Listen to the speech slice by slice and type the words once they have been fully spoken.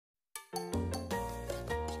I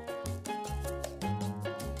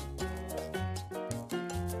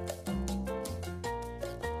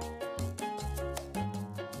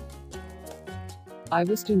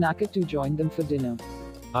was too knackered to join them for dinner.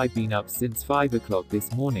 I've been up since 5 o'clock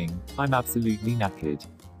this morning. I'm absolutely knackered.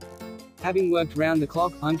 Having worked round the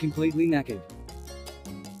clock, I'm completely knackered.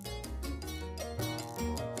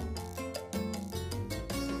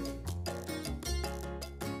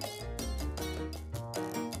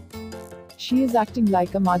 She is acting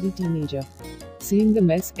like a muddy teenager. Seeing the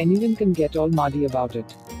mess, anyone can get all muddy about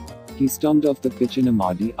it. He stormed off the pitch in a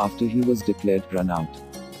muddy after he was declared run out.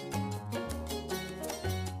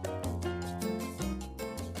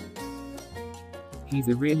 He's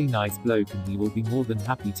a really nice bloke and he will be more than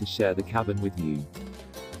happy to share the cabin with you.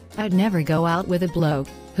 I'd never go out with a bloke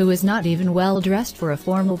who is not even well dressed for a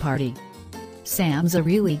formal party. Sam's a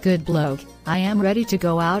really good bloke. I am ready to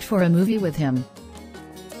go out for a movie with him.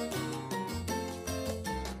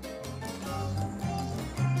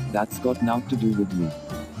 That's got naught to do with you.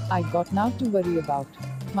 I got now to worry about.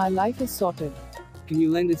 My life is sorted. Can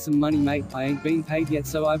you lend it some money, mate? I ain't been paid yet,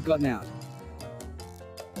 so I've got out.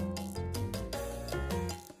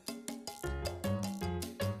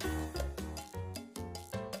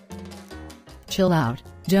 Chill out,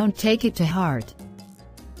 don't take it to heart.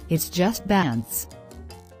 It's just bands.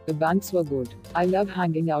 The bands were good. I love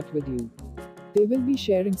hanging out with you. They will be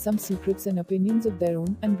sharing some secrets and opinions of their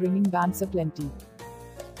own and bringing bands aplenty.